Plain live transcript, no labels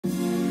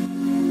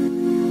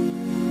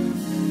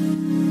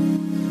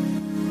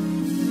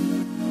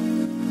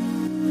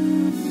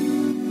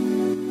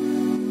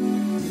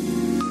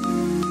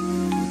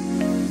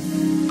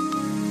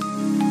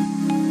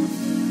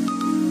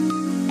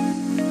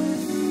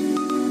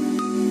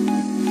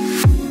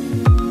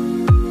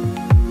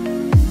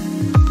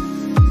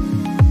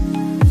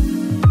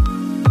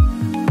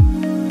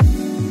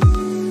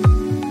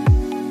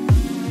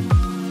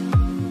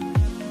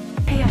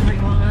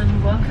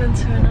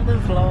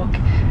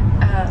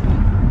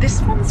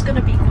this one's going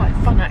to be quite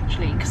fun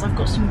actually, because I've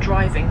got some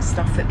driving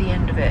stuff at the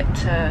end of it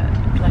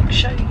to like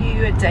show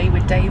you a day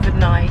with David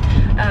and I.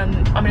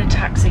 I'm in a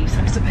taxi, so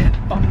it's a bit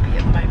bumpy at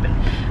the moment.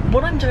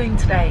 What I'm doing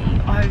today,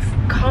 I've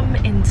come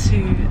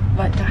into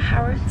like the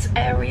Harrods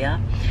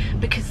area,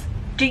 because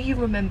do you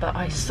remember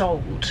I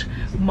sold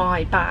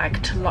my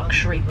bag to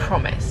Luxury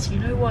Promise? You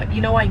know what?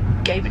 You know I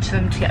gave it to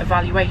them to get a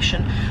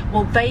valuation.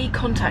 Well, they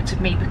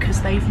contacted me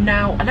because they've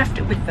now, I left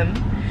it with them.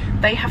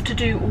 They have to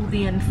do all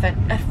the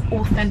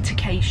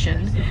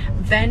authentication.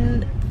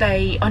 Then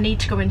I need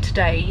to go in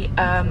today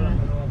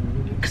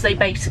because they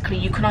basically,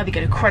 you can either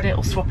get a credit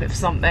or swap it for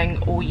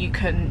something, or you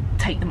can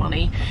take the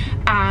money.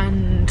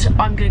 And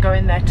I'm gonna go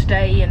in there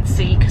today and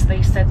see, because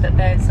they said that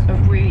there's a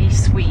really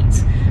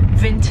sweet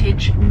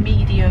vintage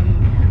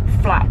medium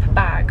flap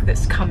bag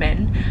that's come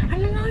in,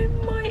 and then I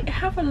might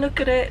have a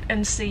look at it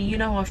and see. You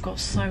know, I've got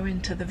so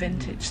into the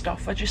vintage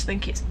stuff. I just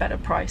think it's better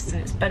priced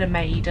and it's better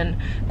made, and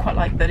quite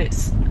like that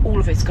it's all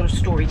of it's got a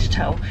story to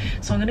tell.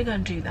 So I'm gonna go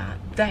and do that.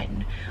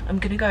 Then I'm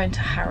gonna go into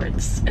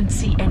Harrods and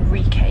see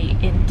Enrique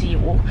in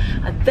Dior,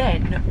 and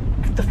then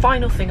the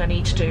final thing I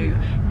need to do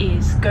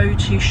is go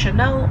to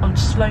Chanel on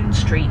Sloane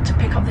Street to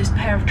pick up this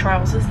pair of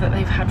trousers that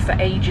they've had for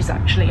ages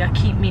actually. I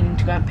keep meaning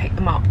to go and pick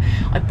them up.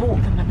 I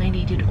bought them and they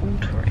needed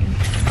altering.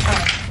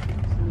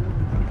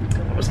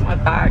 That was my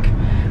bag.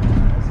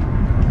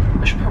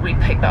 I should probably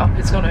pick that up,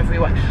 it's gone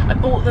everywhere. I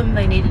bought them,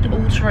 they needed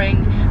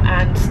altering,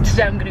 and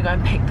today I'm gonna go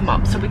and pick them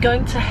up. So we're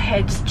going to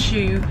head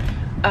to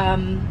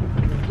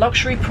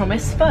Luxury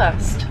Promise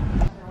first.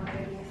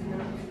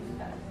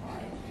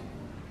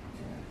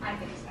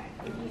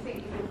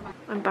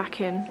 I'm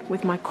back in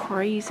with my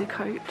crazy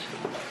coat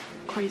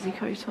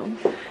on,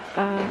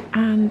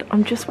 and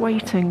I'm just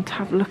waiting to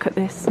have a look at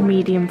this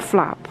medium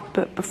flap.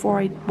 But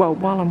before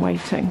while I'm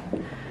waiting,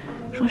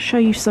 I'll show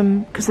you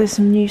some, because there's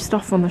some new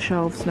stuff on the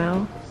shelves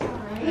now.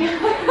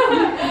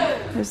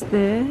 There's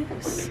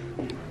this.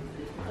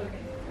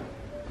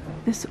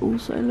 This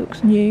also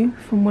looks new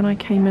from when I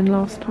came in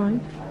last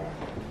time.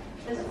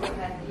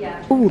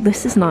 Oh,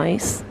 this is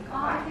nice.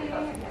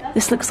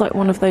 This looks like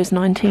one of those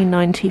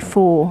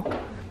 1994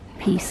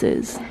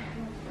 pieces.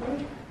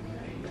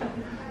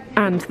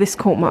 And this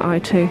caught my eye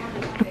too.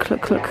 Look,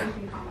 look, look.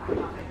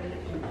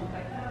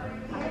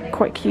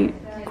 Quite cute,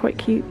 quite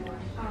cute.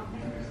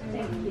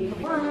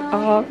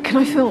 Can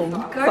I film? Is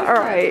that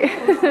alright?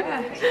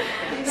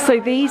 So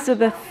these are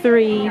the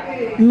 3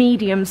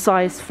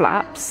 medium-sized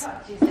flaps.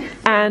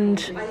 And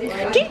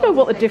do you know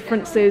what the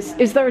difference is?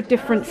 Is there a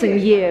difference in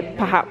year,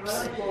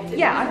 perhaps?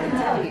 Yeah, I can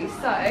tell you.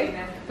 So,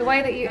 the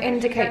way that you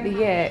indicate the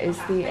year is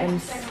the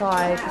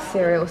inside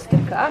serial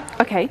sticker.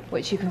 Okay.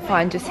 Which you can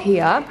find just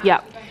here.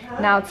 Yeah.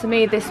 Now, to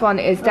me, this one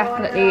is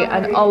definitely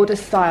an older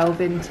style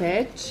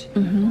vintage.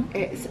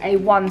 It's a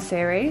 1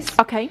 series.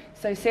 Okay.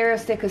 So serial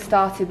stickers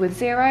started with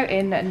 0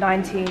 in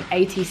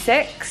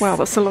 1986. Wow,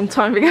 that's a long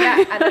time ago.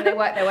 Yeah, and then they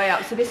worked their way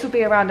up. So this will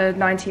be around a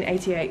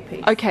 1988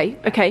 piece. Okay,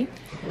 okay.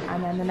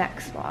 And then the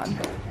next one.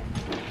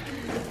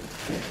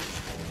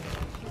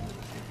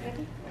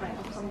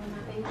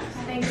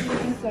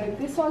 So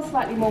this one's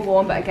slightly more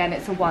worn, but again,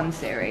 it's a 1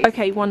 series.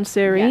 Okay, 1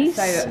 series.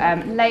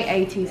 Yeah, so late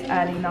 80s,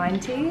 early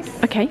 90s.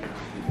 Okay.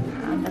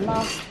 And the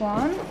last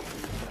one.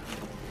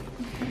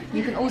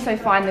 You can also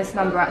find this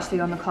number actually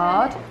on the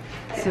card.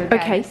 So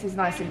again, this is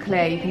nice and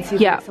clear. You can see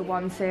that it's a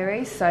 1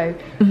 series. So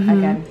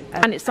again,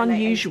 and it's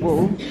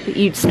unusual that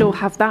you'd still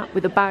have that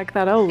with a bag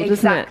that old,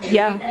 isn't it?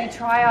 Yeah. We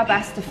try our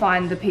best to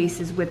find the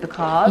pieces with the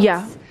cards.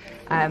 Yeah.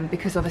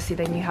 Because obviously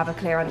then you have a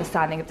clear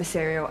understanding of the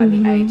serial and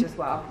the age as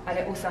well, and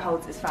it also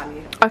holds its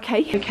value.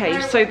 Okay.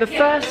 Okay. So the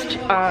first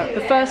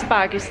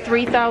bag is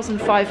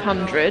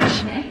 3,500,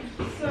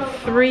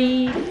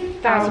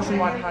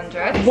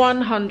 3,100,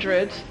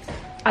 100,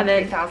 and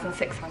then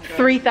 3,600.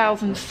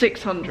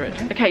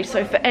 3,600. Okay.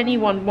 So for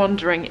anyone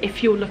wondering,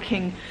 if you're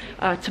looking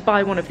to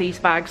buy one of these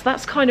bags,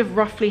 that's kind of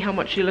roughly how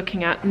much you're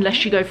looking at,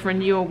 unless you go for a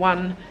newer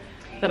one.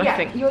 Then I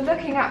think you're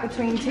looking at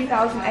between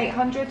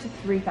 2,800 to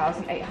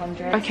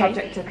 3,800,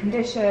 subject to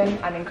condition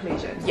and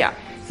inclusions. Yeah.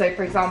 So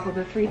for example,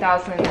 the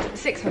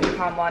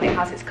 £3,600 one, it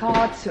has its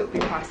card, so it'll be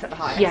priced at the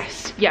highest.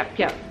 Yes. Yeah.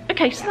 Yeah.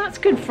 Okay, so that's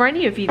good for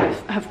any of you that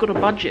have got a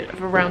budget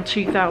of around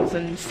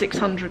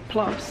 2,600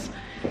 plus.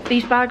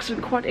 These bags are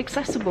quite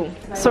accessible.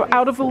 So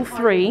out of all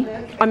 3,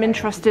 I'm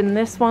interested in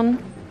this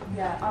one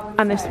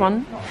and this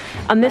one.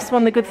 And this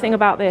one, the good thing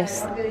about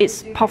this,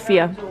 it's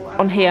puffier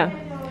on here.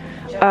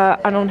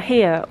 And on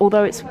here,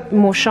 although it's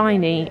more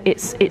shiny,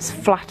 it's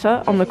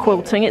flatter on the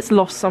quilting. It's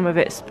lost some of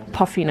its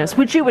puffiness,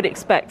 which you would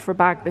expect for a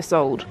bag this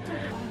old.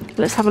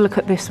 Let's have a look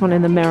at this one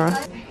in the mirror.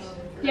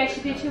 Yeah,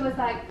 she was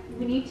like,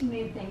 we need to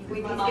move things.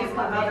 We just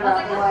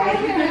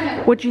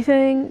What do you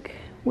think?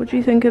 What do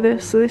you think of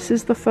this? So this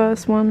is the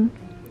first one,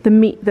 the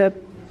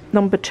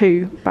number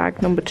 2,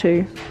 bag number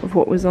 2 of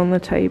what was on the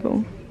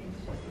table.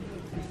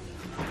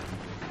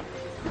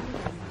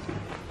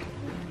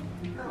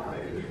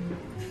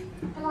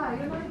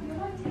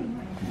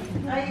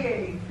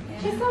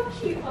 She's so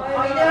cute. I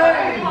know.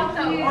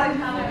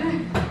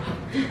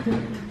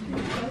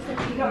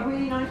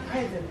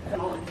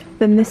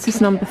 Then this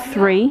is number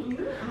 3.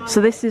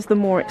 So this is the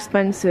more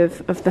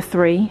expensive of the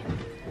 3.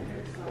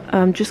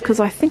 Just because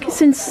I think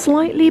it's in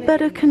slightly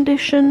better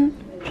condition,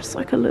 just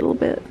like a little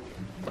bit.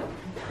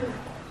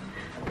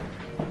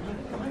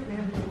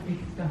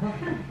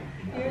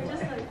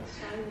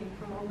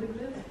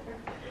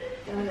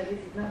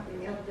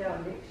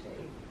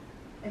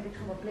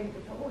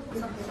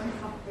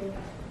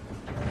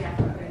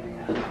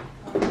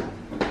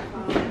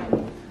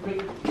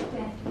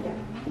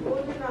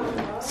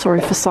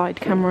 Sorry for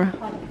side camera.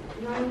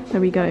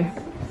 There we go.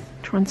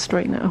 Try and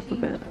straighten it up a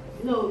bit.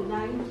 No,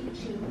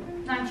 92.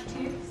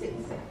 92? 66.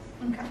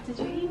 Okay. Did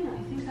you email? I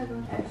think I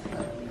got it.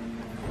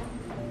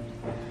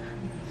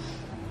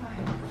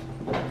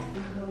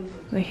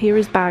 So here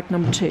is bag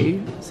number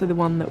 2, so the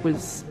one that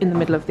was in the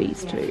middle of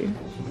these two.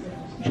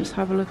 Just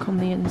have a look on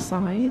the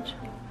inside.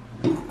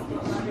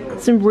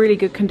 It's in really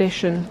good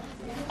condition.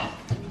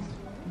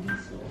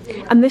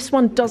 And this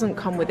one doesn't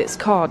come with its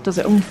card, does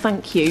it? Oh,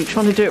 thank you.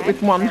 Trying to do it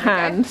with one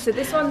hand. So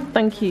this one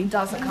thank you.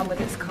 doesn't come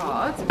with its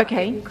card.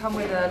 Okay. It will come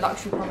with a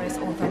luxury promise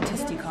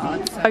authenticity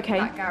card. So okay.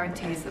 That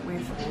guarantees that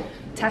we've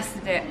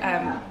tested it,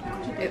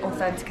 it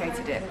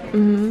authenticated it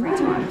 3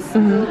 times.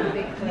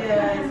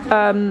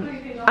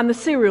 And the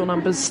serial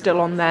number's still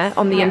on there,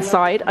 on the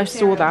inside. I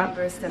saw that.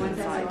 Number is still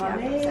inside,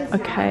 yeah.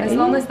 Okay. As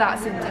long as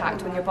that's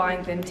intact when you're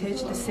buying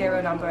vintage, the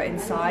serial number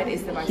inside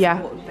is the most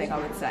important thing, I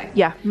would say.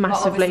 Yeah,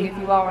 massively. But obviously, if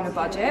you are on a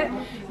budget,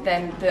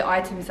 then the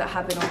items that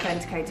have been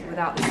authenticated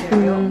without the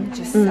serial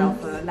just sell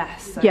for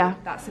less. So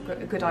that's a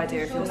good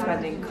idea if you're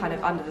spending kind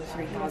of under the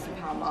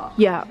 £3,000 mark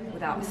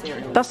without the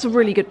serial. That's a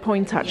really good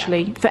point,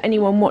 actually. For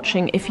anyone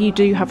watching, if you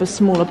do have a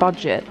smaller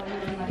budget,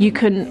 you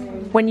can...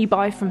 When you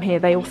buy from here,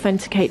 they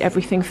authenticate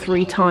everything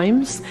 3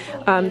 times.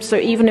 So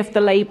even if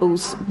the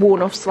label's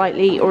worn off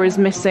slightly or is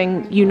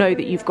missing, you know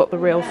that you've got the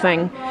real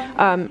thing.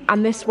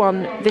 And this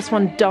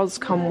one does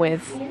come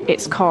with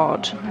its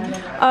card.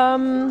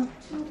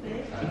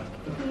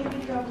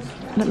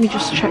 Let me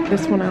just check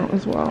this one out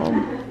as well.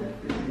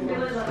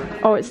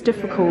 Oh, it's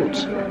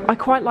difficult. I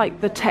quite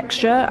like the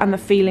texture and the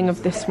feeling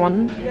of this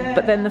one,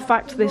 but then the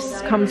fact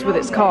this comes with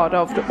its card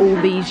after all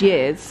these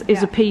years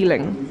is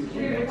appealing.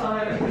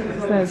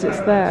 It's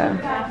there.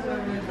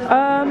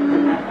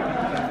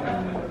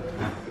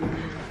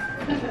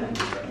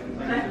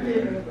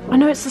 I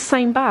know it's the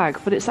same bag,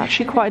 but it's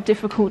actually quite a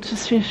difficult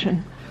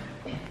decision.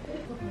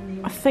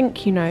 I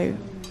think, you know,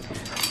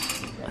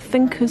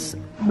 as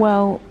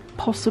well,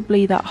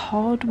 possibly that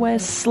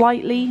hardware's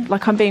slightly,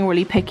 like I'm being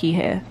really picky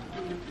here.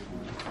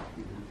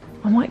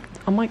 I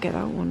might get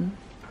that one.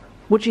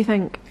 What do you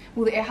think?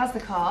 Well, it has the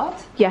card.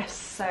 Yes.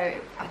 So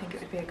I think it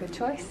would be a good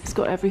choice. It's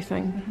got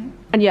everything.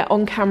 And yeah,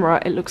 on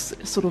camera it looks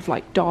sort of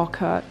like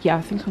darker. Yeah,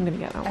 I think I'm going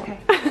to get that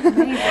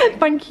one.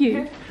 Thank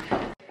you.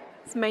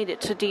 It's made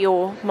it to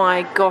Dior.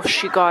 My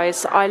gosh, you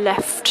guys, I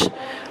left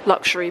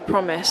Luxury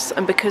Promise,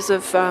 and because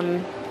of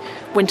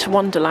Winter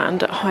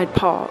Wonderland at Hyde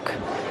Park,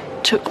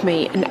 took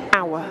me an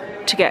hour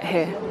to get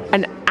here.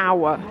 An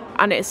hour.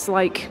 And it's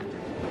like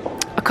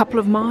a couple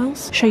of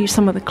miles. Show you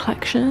some of the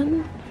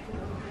collection.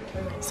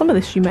 Some of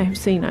this you may have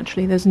seen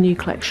actually. There's a new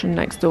collection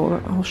next door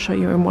that I'll show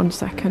you in 1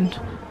 second.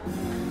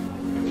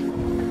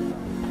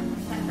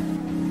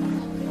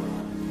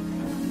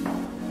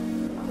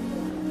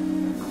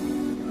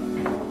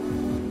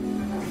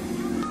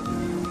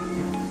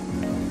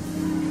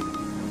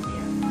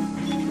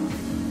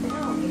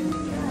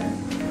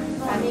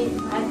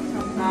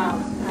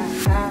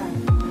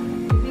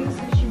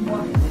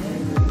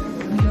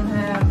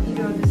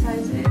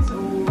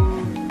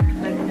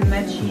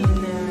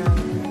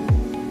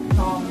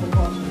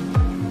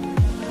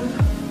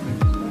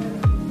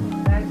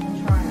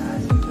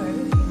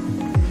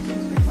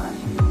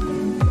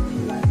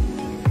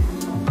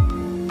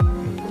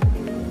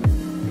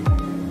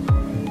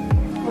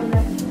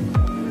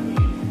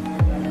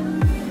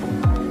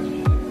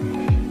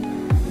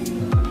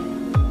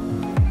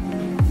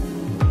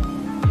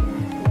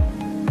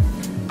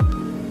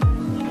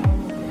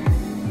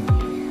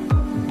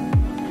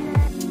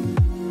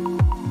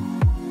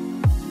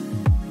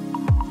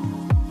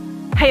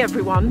 Hey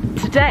everyone,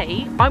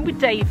 today I'm with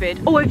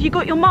David. Oh, have you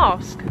got your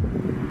mask?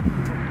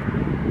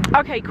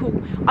 Okay,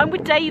 cool. I'm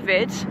with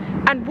David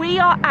and we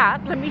are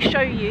at, let me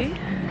show you,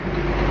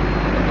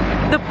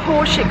 the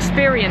Porsche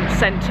Experience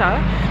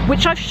Centre,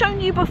 which I've shown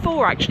you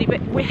before actually,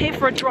 but we're here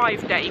for a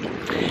drive day.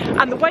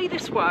 And the way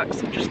this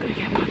works, I'm just going to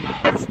get my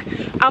mask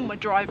and my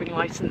driving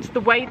licence.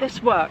 The way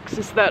this works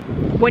is that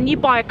when you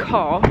buy a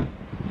car,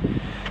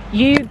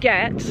 you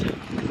get,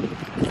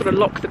 I've got to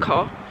lock the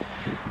car.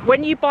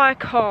 When you buy a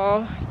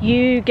car,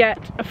 you get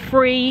a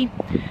free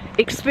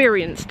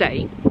experience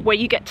day where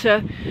you get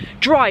to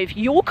drive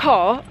your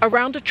car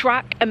around a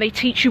track and they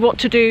teach you what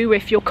to do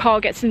if your car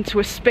gets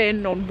into a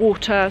spin on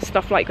water,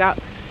 stuff like that.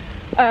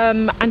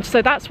 And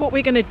so that's what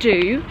we're going to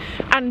do.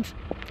 And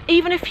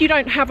even if you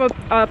don't have a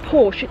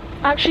Porsche, it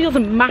actually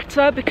doesn't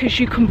matter because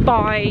you can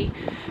buy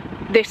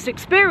this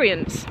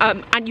experience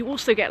and you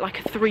also get like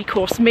a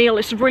 3-course meal.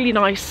 It's really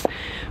nice,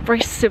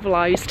 very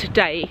civilized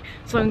day.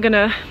 So I'm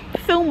gonna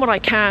film what I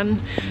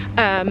can,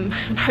 and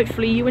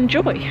hopefully you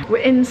enjoy. We're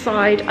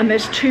inside and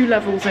there's 2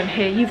 levels in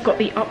here. You've got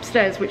the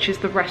upstairs, which is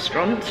the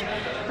restaurant,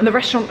 and the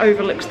restaurant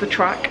overlooks the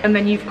track, and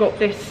then you've got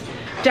this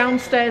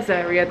downstairs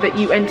area that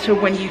you enter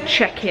when you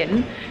check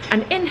in.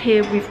 And in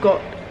here we've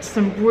got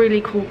some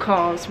really cool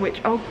cars, which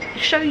I'll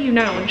show you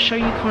now and show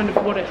you kind of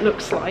what it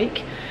looks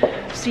like.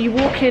 So you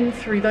walk in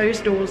through those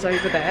doors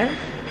over there,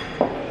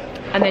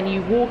 and then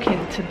you walk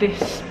into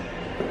this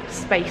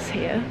space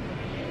here.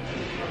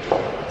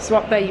 So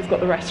up there you've got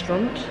the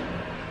restaurant,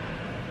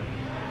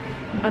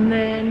 and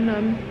then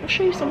I'll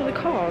show you some of the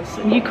cars.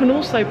 And you can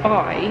also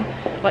buy,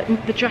 like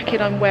the jacket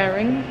I'm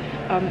wearing,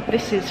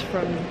 this is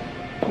from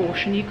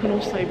Porsche, and you can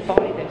also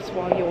buy this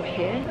while you're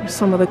here.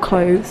 Some of the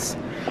clothes,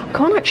 I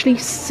can't actually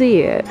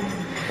see it.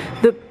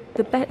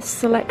 The best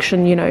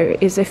selection, you know,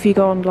 is if you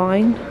go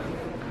online,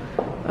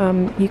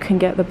 you can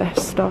get the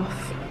best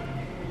stuff.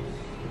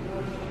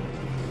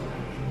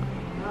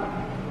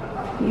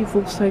 You've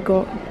also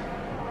got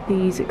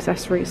these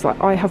accessories,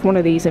 like I have one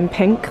of these in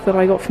pink that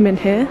I got from in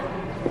here.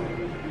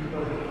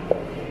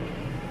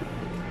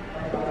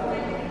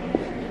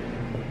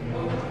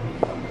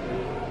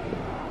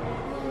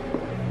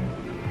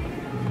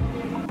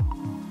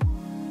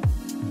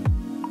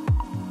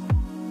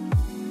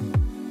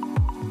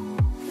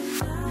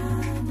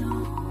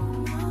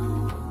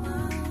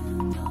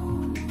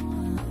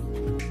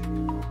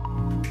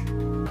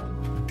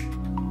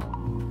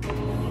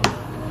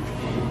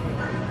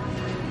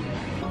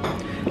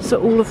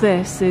 So all of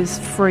this is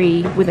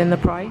free within the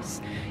price.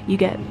 You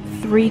get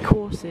 3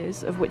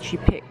 courses of which you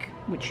pick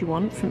which you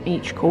want from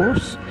each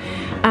course.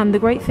 And the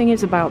great thing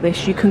is about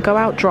this, you can go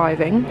out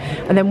driving,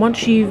 and then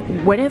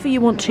whenever you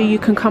want to, you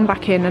can come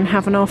back in and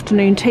have an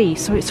afternoon tea.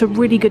 So it's a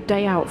really good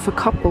day out for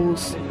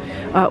couples,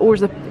 or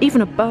as even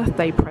a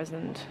birthday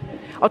present.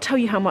 I'll tell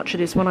you how much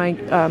it is when I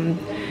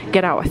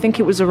get out. I think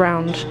it was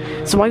around,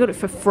 so I got it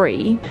for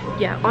free.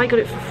 Yeah, I got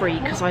it for free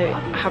because I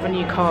have a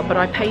new car, but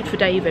I paid for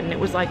David and it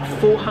was like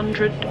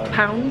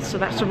 £400, so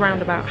that's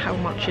around about how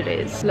much it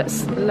is.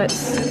 Let's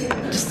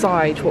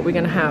decide what we're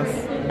gonna have.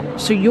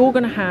 So you're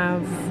gonna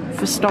have,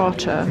 for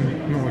starter,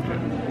 I'm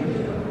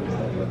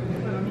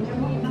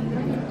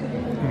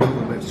a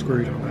little bit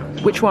screwed on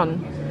that. which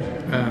one?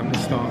 The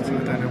starter,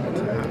 I don't know what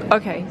to have.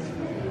 Okay.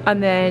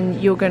 And then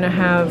you're going to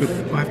have...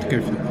 But I have to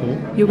go for the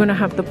pork. You're going to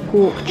have the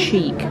pork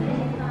cheek.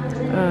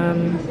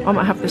 I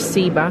might have the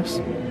sea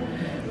bass.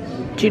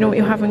 Do you know what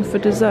you're having for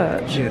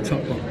dessert? Yeah,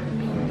 top one.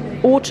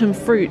 Autumn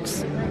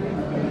fruits.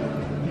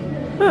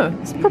 Oh,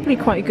 it's probably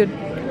quite a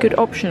good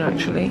option,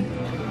 actually.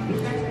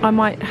 I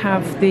might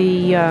have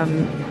the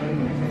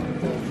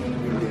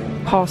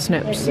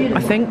parsnips,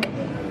 I think.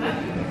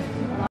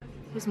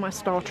 Here's my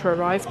starter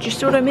arrived. Do you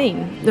see what I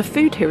mean? The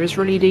food here is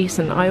really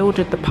decent. I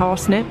ordered the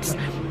parsnips.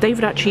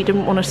 David actually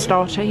didn't want a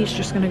starter. He's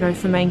just going to go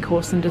for main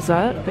course and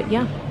dessert. But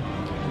yeah,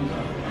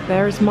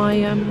 there's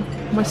my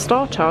my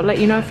starter. I'll let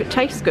you know if it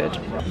tastes good.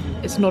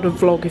 It's not a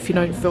vlog if you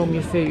don't film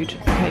your food.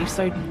 Okay,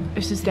 so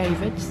this is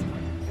David's,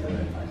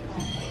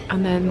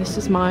 and then this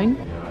is mine.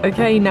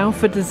 Okay, now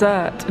for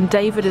dessert. And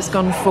David has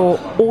gone for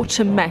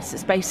autumn mess.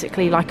 It's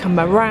basically like a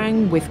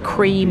meringue with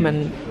cream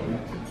and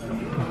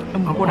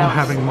what else? I'm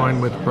having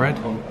mine with bread.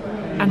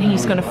 And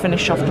he's going to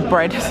finish off the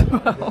bread as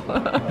well.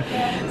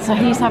 So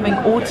he's having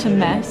autumn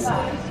mess.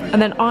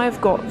 And then I've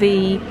got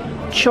the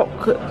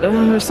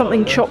chocolate,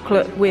 something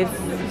chocolate with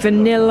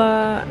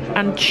vanilla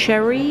and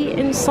cherry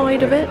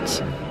inside of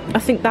it. I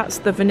think that's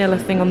the vanilla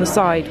thing on the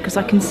side, because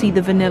I can see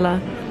the vanilla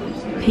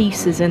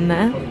pieces in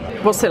there.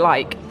 What's it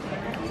like?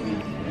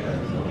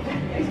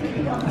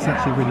 It's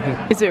actually really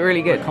good. Is it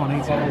really good? I can't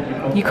eat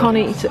it all. You can't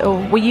eat it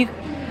all? Well, you...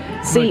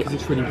 See, no,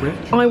 it's really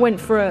rich. I went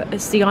for a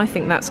I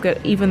think that's good.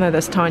 Even though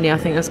that's tiny, I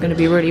think that's going to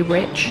be really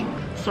rich.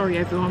 Sorry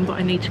everyone, but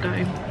I need to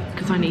go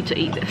because I need to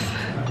eat this.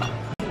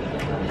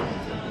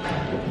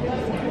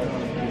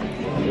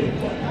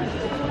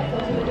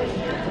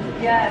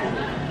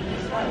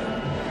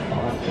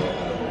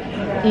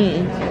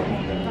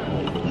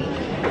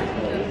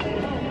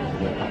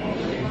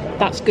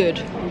 That's good,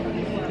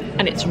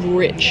 and it's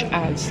rich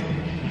as.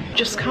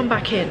 Just come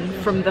back in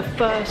from the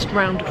first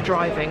round of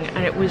driving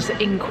and it was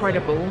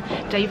incredible.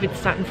 David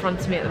sat in front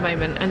of me at the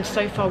moment, and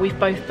so far we've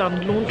both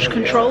done launch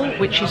control,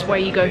 which is where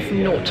you go from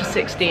 0 to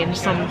 60 in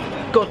some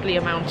godly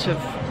amount of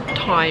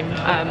time,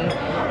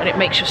 and it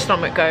makes your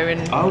stomach go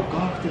and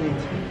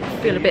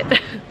feel a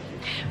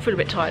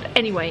bit tired.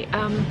 Anyway,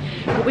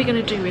 what we're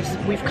going to do is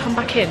we've come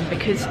back in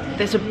because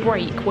there's a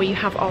break where you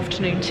have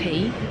afternoon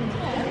tea.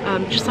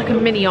 Just like a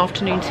mini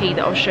afternoon tea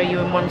that I'll show you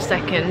in 1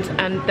 second,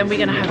 and then we're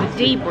going to have a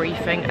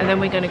debriefing, and then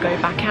we're going to go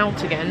back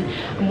out again.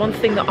 And one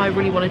thing that I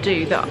really want to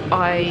do, that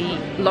I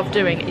love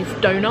doing, is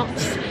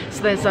donuts.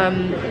 So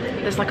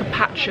there's like a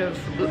patch of,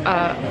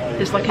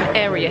 there's like an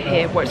area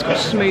here where it's got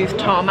smooth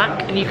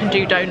tarmac and you can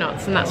do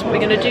donuts, and that's what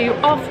we're gonna do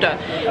after.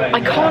 I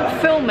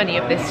can't film any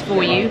of this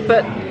for you,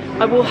 but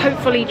I will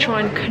hopefully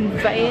try and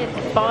convey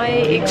it by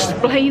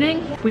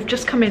explaining. We've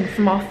just come in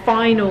from our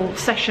final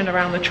session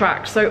around the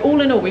track, so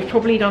all in all we've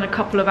probably done a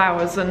couple of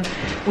hours and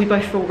we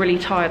both feel really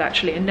tired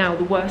actually. And now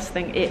the worst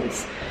thing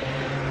is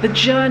the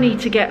journey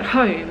to get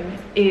home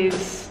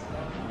is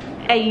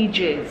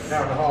ages.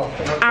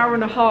 Hour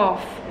and a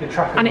half.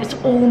 And it's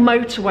all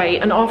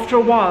motorway, and after a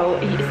while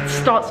it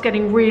starts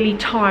getting really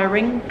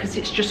tiring because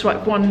it's just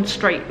like one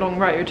straight long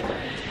road.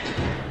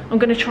 I'm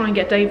gonna try and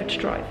get David to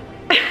drive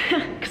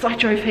because I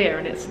drove here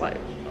and it's like,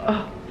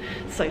 oh,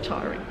 so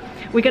tiring.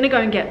 We're gonna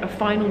go and get a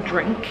final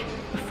drink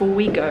before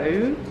we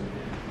go.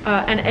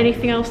 And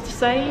anything else to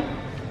say?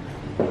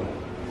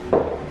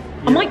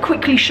 I might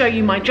quickly show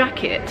you my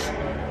jacket,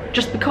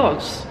 just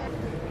because.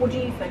 What do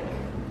you think?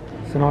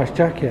 It's a nice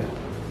jacket.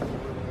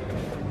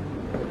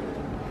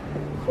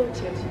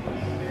 Quilted.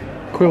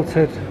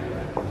 Quilted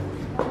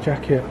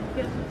jacket.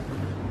 Yeah.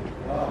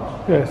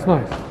 Yeah, it's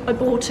nice. I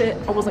bought it,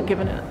 I wasn't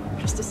given it,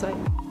 just to say.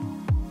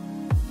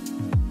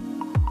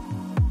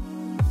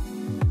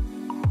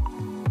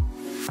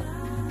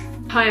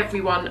 Hi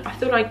everyone, I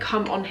thought I'd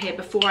come on here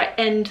before I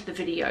end the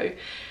video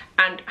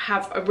and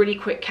have a really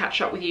quick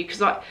catch up with you,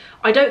 because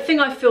I don't think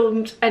I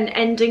filmed an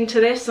ending to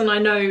this, and I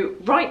know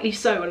rightly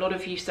so a lot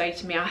of you say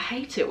to me, I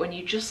hate it when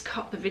you just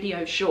cut the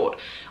video short.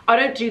 I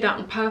don't do that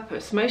on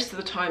purpose. Most of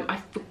the time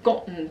I've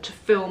forgotten to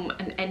film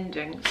an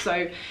ending.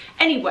 So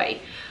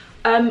anyway,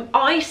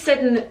 I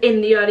said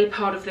in the early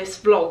part of this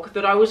vlog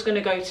that I was going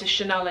to go to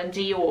Chanel and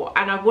Dior,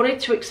 and I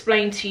wanted to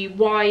explain to you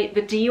why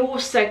the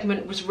Dior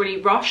segment was really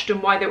rushed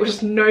and why there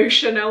was no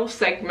Chanel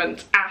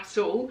segment at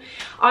all.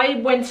 I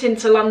went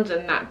into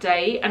London that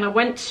day and I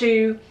went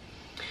to,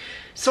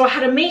 so I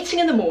had a meeting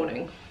in the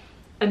morning,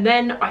 and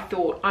then I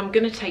thought I'm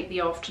going to take the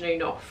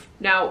afternoon off.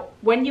 Now,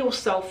 when you're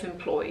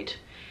self-employed,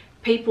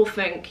 people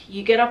think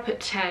you get up at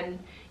 10,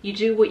 you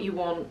do what you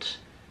want,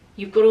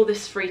 you've got all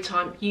this free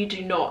time. You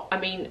do not. I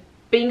mean,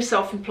 being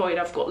self-employed,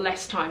 I've got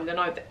less time than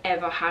I've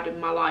ever had in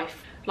my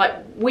life. Like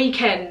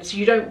weekends,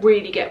 you don't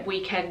really get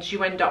weekends,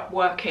 you end up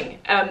working.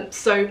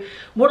 So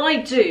what I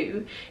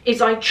do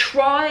is I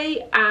try,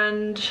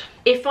 and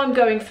if I'm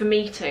going for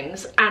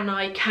meetings and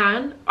I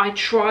can, I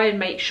try and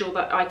make sure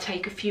that I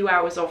take a few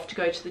hours off to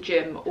go to the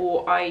gym,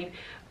 or I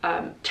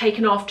take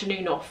an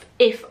afternoon off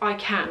if I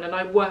can, and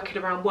I work it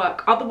around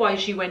work.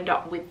 Otherwise you end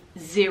up with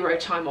zero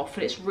time off,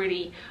 and it's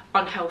really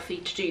unhealthy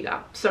to do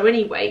that. So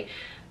anyway,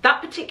 that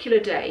particular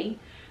day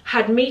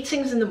had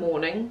meetings in the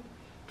morning.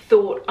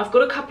 Thought, I've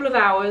got a couple of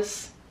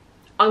hours,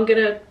 I'm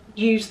gonna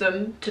use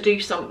them to do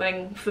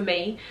something for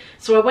me.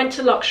 So I went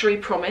to Luxury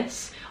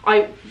Promise.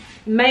 I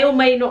may or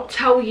may not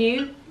tell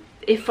you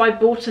if I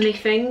bought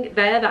anything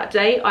there that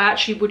day. I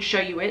actually would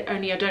show you it,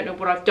 only I don't know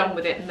what I've done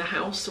with it in the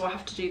house, so I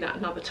have to do that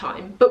another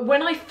time. But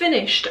when I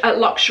finished at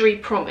Luxury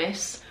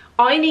Promise,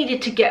 I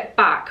needed to get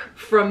back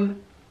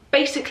from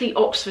basically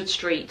Oxford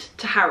Street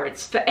to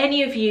Harrods. For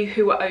any of you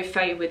who are au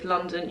fait with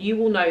London, you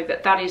will know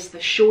that that is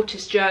the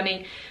shortest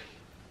journey.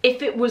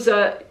 If it was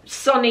a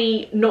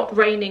sunny, not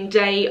raining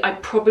day, I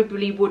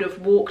probably would have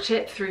walked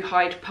it through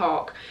Hyde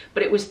Park.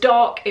 But it was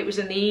dark, it was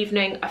in the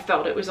evening, I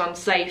felt it was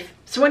unsafe.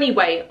 So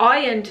anyway,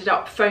 I ended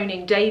up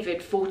phoning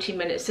David 40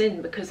 minutes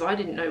in because I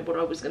didn't know what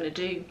I was going to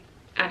do.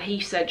 And he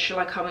said, shall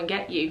I come and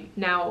get you?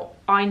 Now,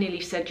 I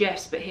nearly said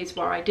yes, but here's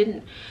where I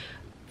didn't.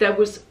 There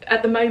was,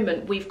 at the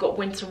moment, we've got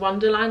Winter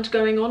Wonderland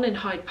going on in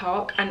Hyde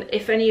Park, and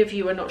if any of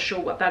you are not sure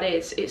what that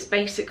is, it's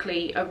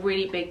basically a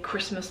really big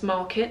Christmas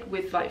market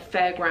with like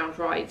fairground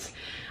rides,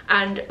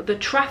 and the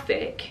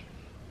traffic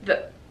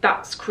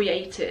that's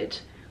created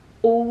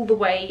all the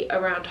way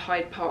around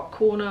Hyde Park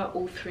Corner,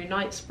 all through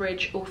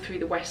Knightsbridge, all through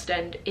the West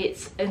End,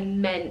 it's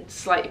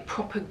immense, like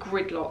proper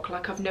gridlock,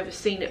 like I've never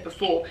seen it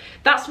before.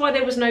 That's why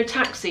there was no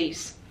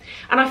taxis.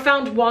 And I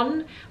found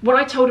one. When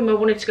I told him I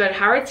wanted to go to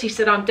Harrods, he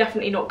said I'm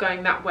definitely not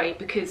going that way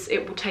because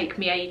it will take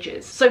me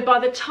ages. So by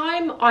the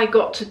time I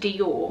got to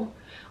Dior,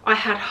 I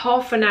had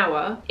half an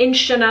hour. In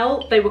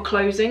Chanel, they were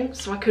closing,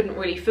 so I couldn't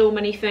really film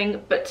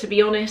anything. But to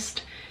be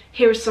honest,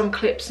 here are some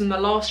clips from the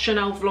last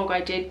Chanel vlog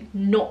I did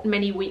not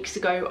many weeks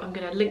ago. I'm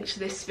going to link to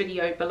this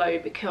video below,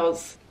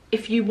 because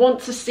if you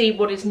want to see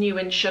what is new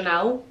in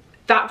Chanel,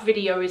 that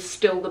video is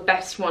still the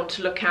best one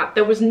to look at.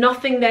 There was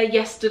nothing there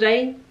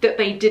yesterday that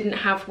they didn't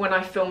have when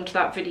I filmed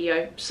that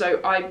video, so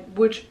I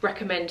would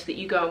recommend that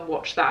you go and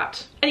watch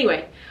that.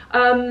 Anyway,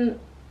 I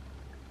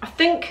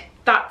think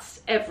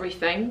that's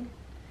everything.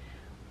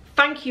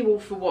 Thank you all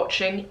for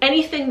watching.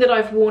 Anything that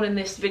I've worn in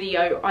this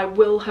video I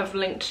will have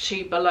linked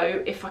to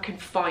below if I can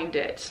find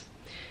it.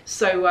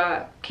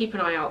 So keep an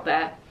eye out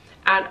there,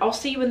 and I'll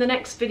see you in the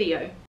next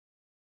video.